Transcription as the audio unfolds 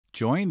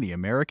Join the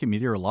American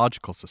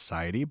Meteorological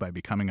Society by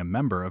becoming a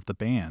member of the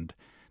band.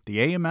 The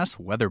AMS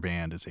Weather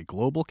Band is a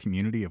global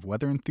community of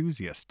weather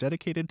enthusiasts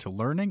dedicated to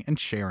learning and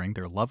sharing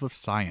their love of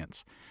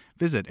science.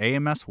 Visit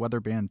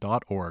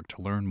amsweatherband.org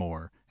to learn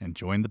more and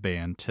join the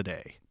band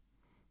today.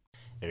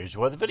 There's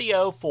your weather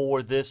video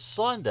for this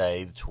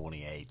Sunday, the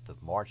 28th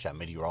of March. I'm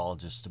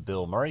meteorologist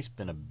Bill Murray. It's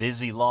been a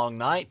busy, long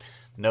night.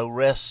 No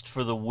rest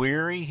for the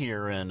weary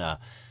here in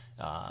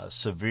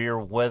severe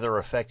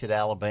weather-affected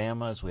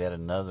Alabama, as we had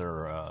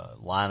another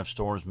line of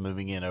storms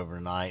moving in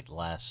overnight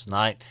last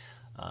night.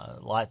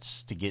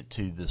 Lots to get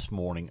to this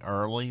morning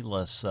early.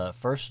 Let's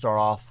first start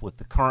off with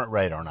the current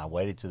radar, and I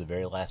waited to the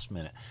very last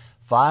minute.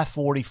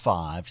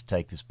 5:45 to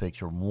take this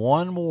picture.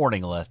 One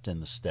warning left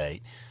in the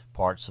state.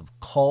 Parts of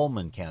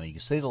Coleman County. You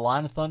can see the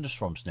line of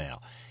thunderstorms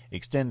now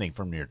extending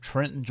from near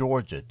Trenton,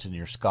 Georgia to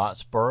near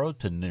Scottsboro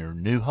to near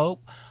New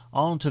Hope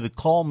on to the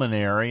Coleman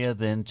area,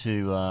 then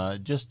to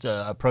just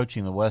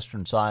approaching the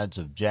western sides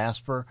of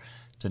Jasper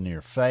to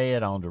near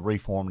Fayette, on to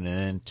Reform, and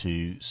then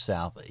to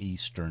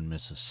southeastern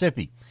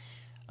Mississippi.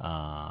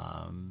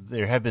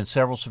 There have been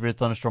several severe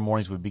thunderstorm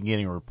warnings. We've been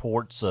getting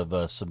reports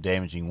of some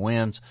damaging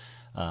winds.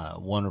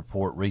 One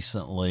report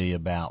recently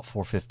about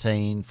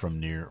 4:15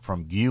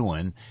 from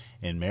Guin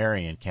in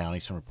Marion County.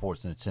 Some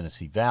reports in the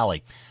Tennessee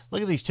Valley.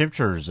 Look at these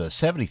temperatures: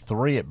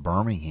 73 at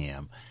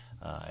Birmingham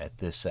at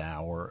this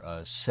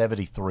hour,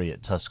 73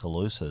 at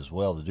Tuscaloosa as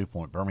well. The dew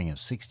point Birmingham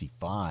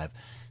 65,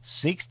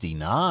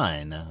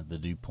 69 the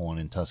dew point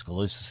in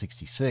Tuscaloosa,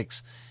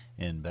 66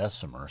 in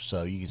Bessemer.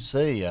 So you can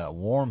see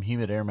warm,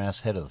 humid air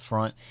mass head of the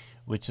front,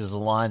 which is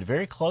aligned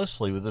very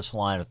closely with this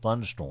line of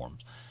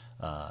thunderstorms.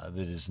 That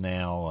is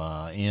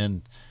now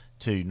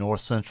into north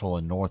central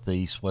and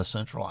northeast, west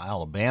central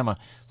Alabama.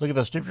 Look at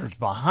those temperatures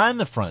behind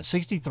the front: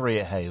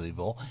 63 at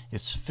Haleyville,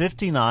 it's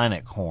 59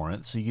 at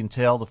Corinth. So you can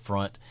tell the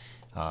front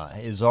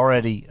is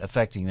already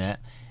affecting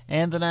that.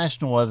 And the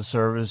National Weather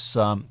Service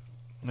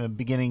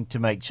beginning to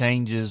make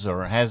changes,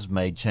 or has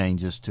made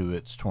changes to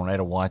its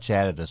tornado watch.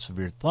 Added a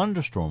severe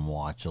thunderstorm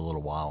watch a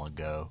little while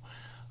ago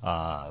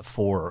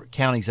for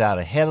counties out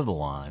ahead of the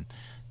line.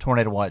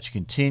 Tornado watch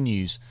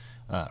continues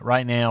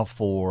right now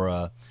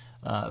for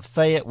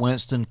Fayette,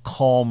 Winston,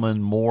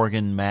 Coleman,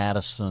 Morgan,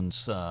 Madison,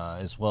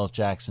 as well as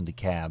Jackson,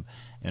 DeKalb,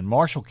 and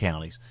Marshall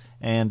counties.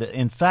 And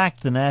in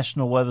fact, the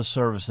National Weather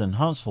Service in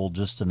Huntsville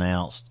just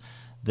announced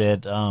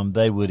that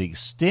they would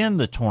extend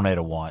the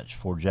tornado watch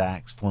for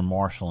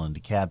Marshall, and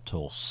DeKalb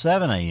till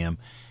 7 a.m.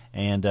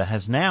 and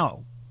has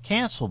now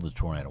canceled the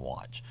tornado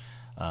watch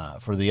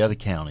for the other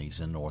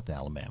counties in North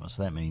Alabama.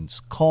 So that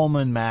means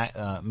Coleman,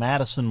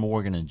 Madison,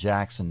 Morgan, and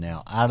Jackson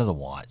now out of the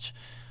watch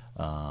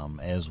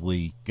as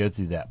we go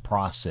through that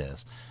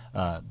process.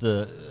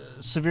 The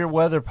severe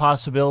weather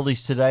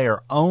possibilities today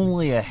are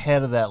only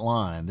ahead of that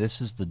line.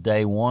 This is the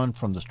day one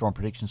from the Storm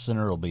Prediction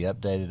Center. It'll be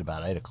updated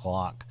about 8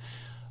 o'clock.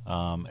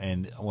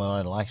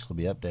 It'll actually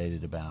be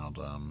updated about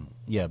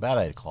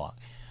 8 o'clock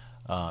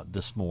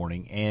this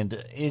morning.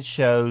 And it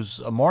shows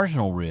a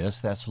marginal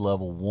risk. That's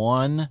level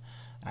 1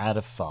 out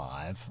of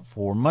 5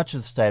 for much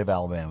of the state of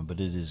Alabama, but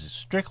it is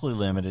strictly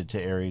limited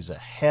to areas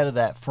ahead of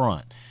that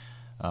front.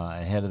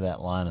 Ahead of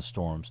that line of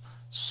storms.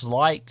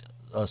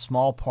 A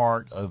small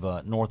part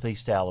of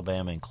northeast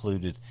Alabama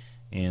included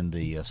in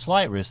the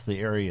slight risk, the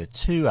area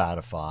 2 out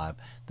of 5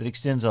 that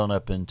extends on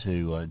up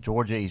into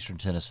Georgia, eastern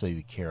Tennessee,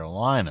 the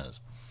Carolinas.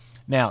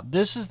 Now,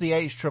 this is the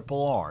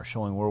HRRR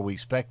showing where we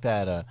expect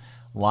that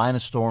line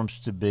of storms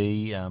to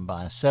be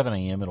by 7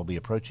 a.m. It'll be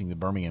approaching the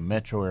Birmingham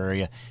metro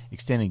area,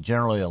 extending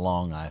generally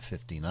along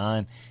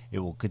I-59. It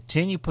will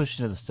continue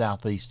pushing to the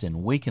southeast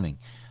and weakening.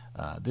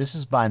 This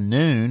is by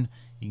noon.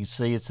 You can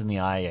see it's in the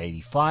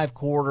I-85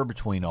 corridor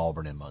between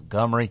Auburn and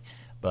Montgomery,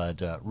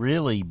 but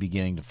really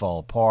beginning to fall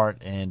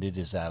apart, and it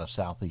is out of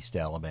southeast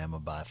Alabama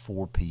by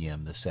 4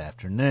 p.m. this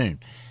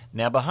afternoon.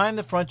 Now, behind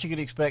the front, you could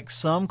expect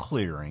some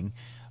clearing.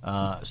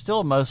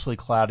 Still a mostly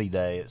cloudy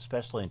day,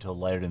 especially until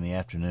later in the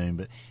afternoon,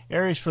 but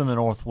areas from the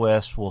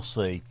northwest will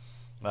see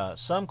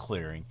some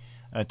clearing.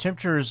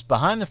 Temperatures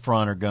behind the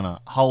front are going to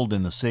hold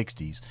in the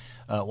 60s,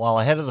 while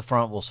ahead of the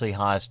front we'll see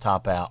highs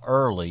top out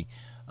early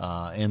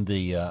in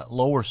the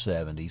lower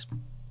 70s,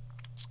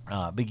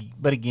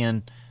 but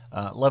again,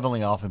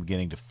 leveling off and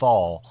beginning to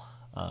fall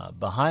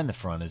behind the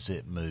front as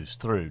it moves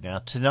through. Now,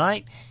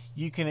 tonight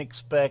you can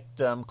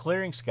expect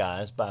clearing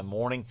skies by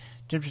morning.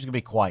 Temperatures going to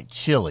be quite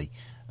chilly.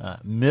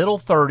 Middle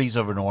 30s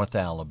over North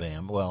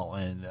Alabama,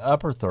 and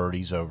upper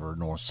 30s over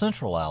North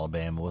Central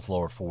Alabama, with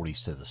lower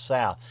 40s to the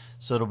south.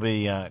 So it'll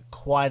be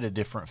quite a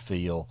different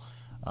feel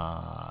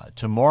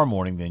tomorrow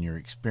morning than you're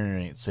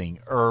experiencing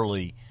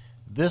early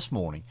this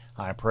morning.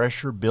 High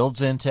pressure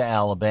builds into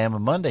Alabama.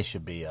 Monday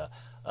should be a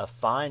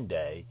fine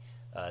day.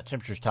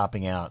 Temperatures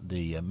topping out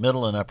the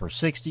middle and upper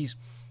 60s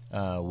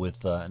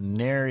with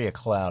nary a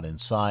cloud in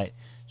sight.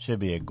 Should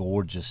be a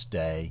gorgeous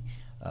day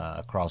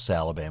across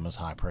Alabama's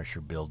high pressure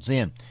builds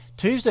in.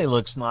 Tuesday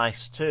looks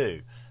nice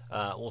too.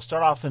 We'll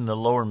start off in the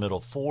lower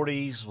middle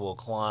 40s. We'll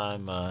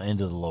climb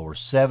into the lower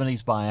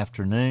 70s by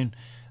afternoon.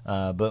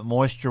 but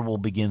moisture will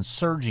begin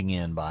surging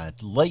in by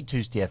late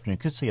Tuesday afternoon.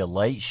 Could see a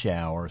late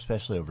shower,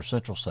 especially over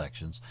central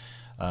sections,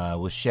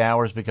 with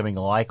showers becoming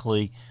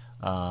likely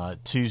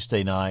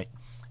Tuesday night,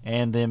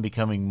 and then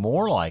becoming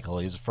more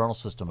likely as the frontal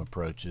system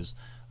approaches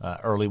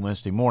early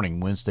Wednesday morning.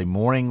 Wednesday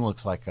morning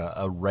looks like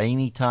a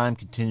rainy time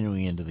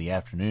continuing into the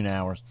afternoon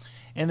hours,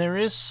 and there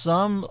is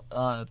some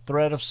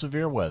threat of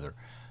severe weather.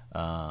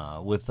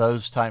 With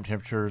those type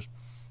temperatures,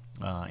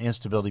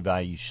 instability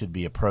values should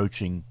be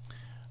approaching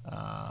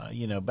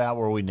about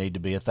where we need to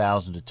be,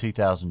 1,000 to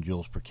 2,000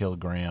 joules per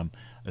kilogram,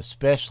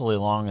 especially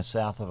along and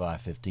south of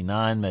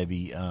I-59,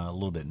 maybe a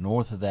little bit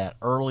north of that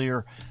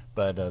earlier.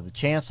 But the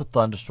chance of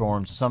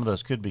thunderstorms, some of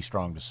those could be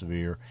strong to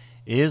severe,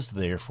 is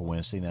there for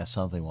Wednesday, and that's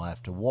something we'll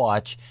have to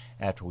watch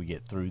after we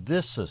get through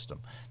this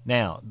system.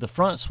 Now, the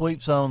front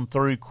sweeps on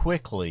through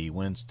quickly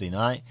Wednesday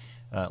night,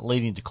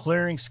 leading to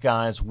clearing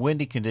skies,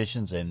 windy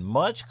conditions, and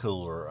much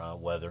cooler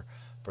weather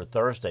for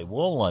Thursday.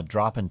 We'll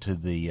drop into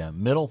the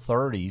middle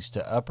 30s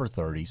to upper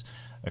 30s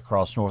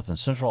across north and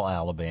central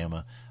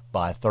Alabama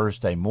by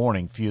Thursday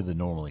morning. Few of the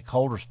normally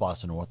colder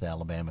spots in North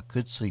Alabama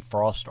could see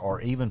frost or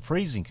even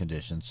freezing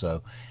conditions.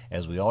 So,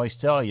 as we always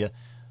tell you,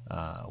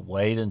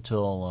 wait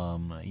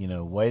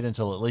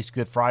until at least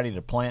Good Friday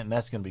to plant, and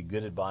that's going to be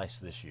good advice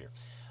this year.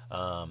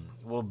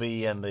 We'll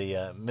be in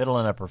the middle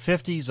and upper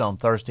 50s on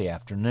Thursday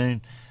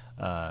afternoon.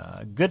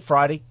 Good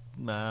Friday.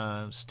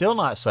 Still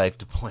not safe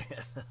to plant.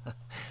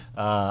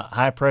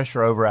 High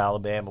pressure over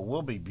Alabama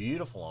will be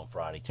beautiful on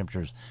Friday.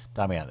 Temperatures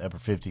timing out the upper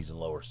 50s and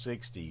lower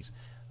 60s.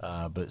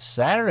 But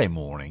Saturday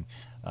morning,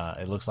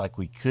 it looks like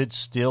we could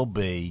still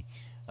be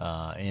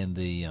in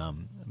the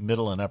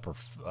middle and upper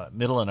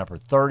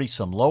 30s,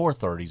 some lower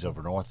 30s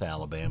over North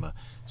Alabama.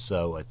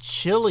 So a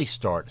chilly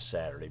start to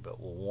Saturday, but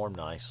we'll warm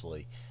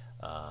nicely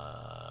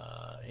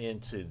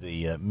into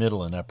the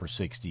middle and upper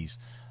 60s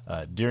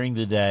during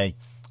the day.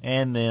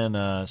 And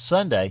then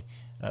Sunday,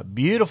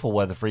 beautiful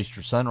weather for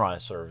Easter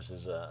sunrise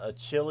services. A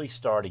chilly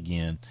start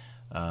again,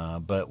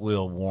 but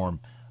we'll warm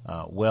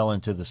well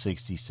into the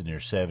 60s to near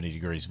 70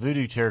 degrees.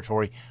 Voodoo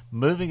territory.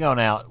 Moving on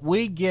out,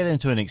 we get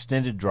into an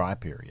extended dry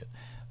period.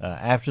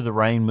 After the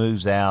rain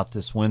moves out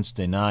this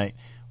Wednesday night,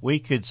 we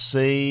could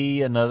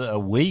see a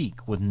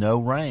week with no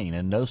rain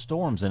and no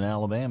storms in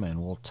Alabama,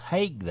 and we'll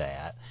take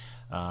that.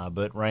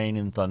 But rain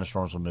and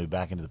thunderstorms will move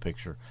back into the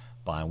picture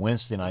by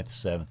Wednesday night the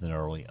 7th and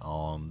early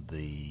on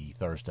the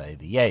Thursday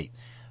the 8th.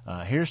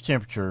 Here's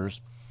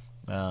temperatures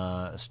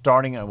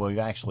starting. We've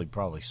actually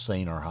probably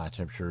seen our high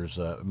temperatures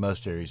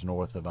most areas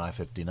north of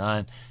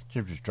I-59.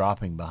 Temperatures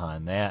dropping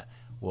behind that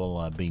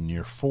will be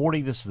near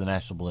 40. This is the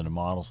National Blend of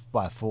Models.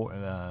 By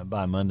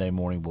Monday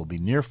morning, we'll be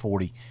near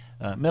 40.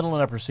 Middle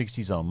and upper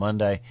 60s on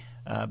Monday.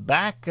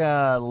 Back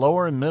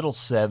lower and middle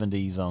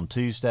 70s on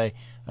Tuesday.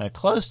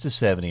 Close to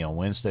 70 on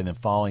Wednesday, and then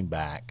falling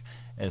back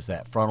as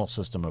that frontal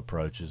system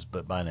approaches.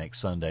 But by next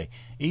Sunday,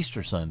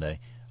 Easter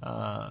Sunday,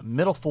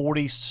 middle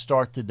 40s to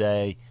start the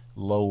day,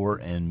 lower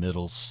and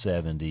middle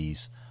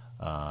 70s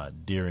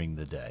during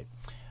the day.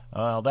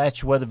 Well,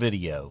 that's your weather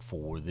video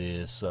for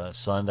this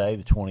Sunday,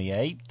 the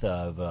 28th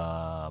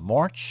of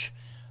March.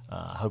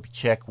 I hope you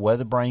check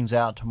Weather Brains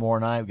out tomorrow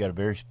night. We've got a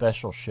very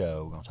special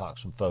show. We're going to talk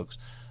to some folks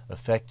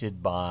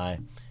affected by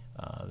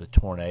the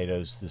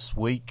tornadoes this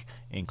week,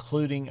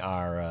 including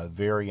our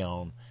very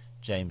own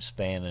James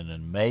Spann, an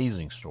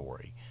amazing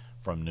story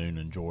from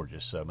Noonan,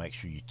 Georgia. So make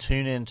sure you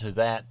tune into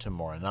that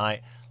tomorrow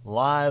night,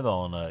 live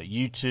on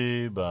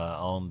YouTube,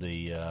 on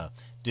the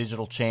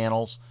digital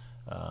channels,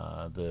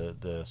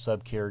 the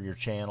subcarrier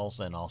channels,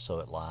 and also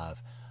at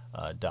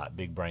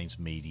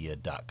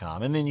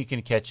live.bigbrainsmedia.com. And then you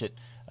can catch it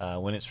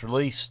when it's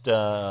released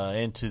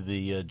into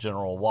the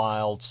general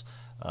wilds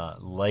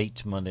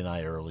late Monday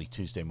night, early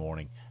Tuesday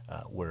morning,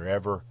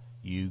 wherever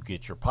you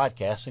get your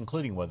podcasts,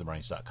 including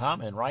weatherbrains.com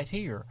and right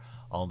here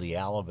on the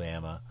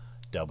Alabama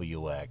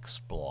WX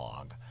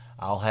blog.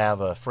 I'll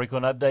have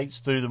frequent updates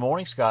through the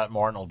morning. Scott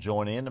Martin will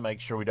join in to make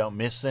sure we don't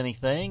miss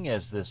anything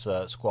as this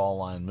squall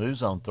line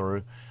moves on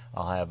through.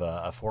 I'll have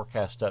a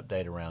forecast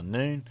update around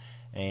noon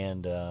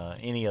and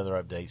any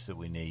other updates that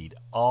we need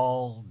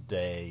all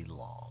day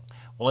long.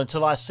 Well,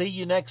 until I see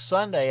you next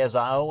Sunday, as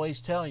I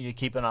always tell you,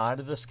 keep an eye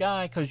to the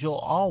sky because you'll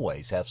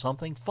always have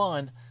something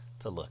fun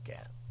to look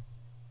at.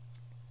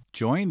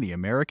 Join the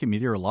American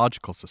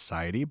Meteorological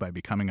Society by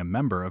becoming a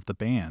member of the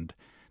band.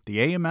 The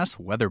AMS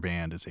Weather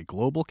Band is a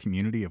global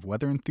community of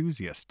weather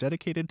enthusiasts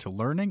dedicated to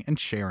learning and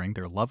sharing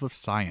their love of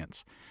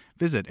science.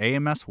 Visit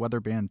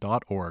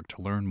amsweatherband.org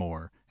to learn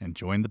more and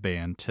join the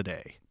band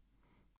today.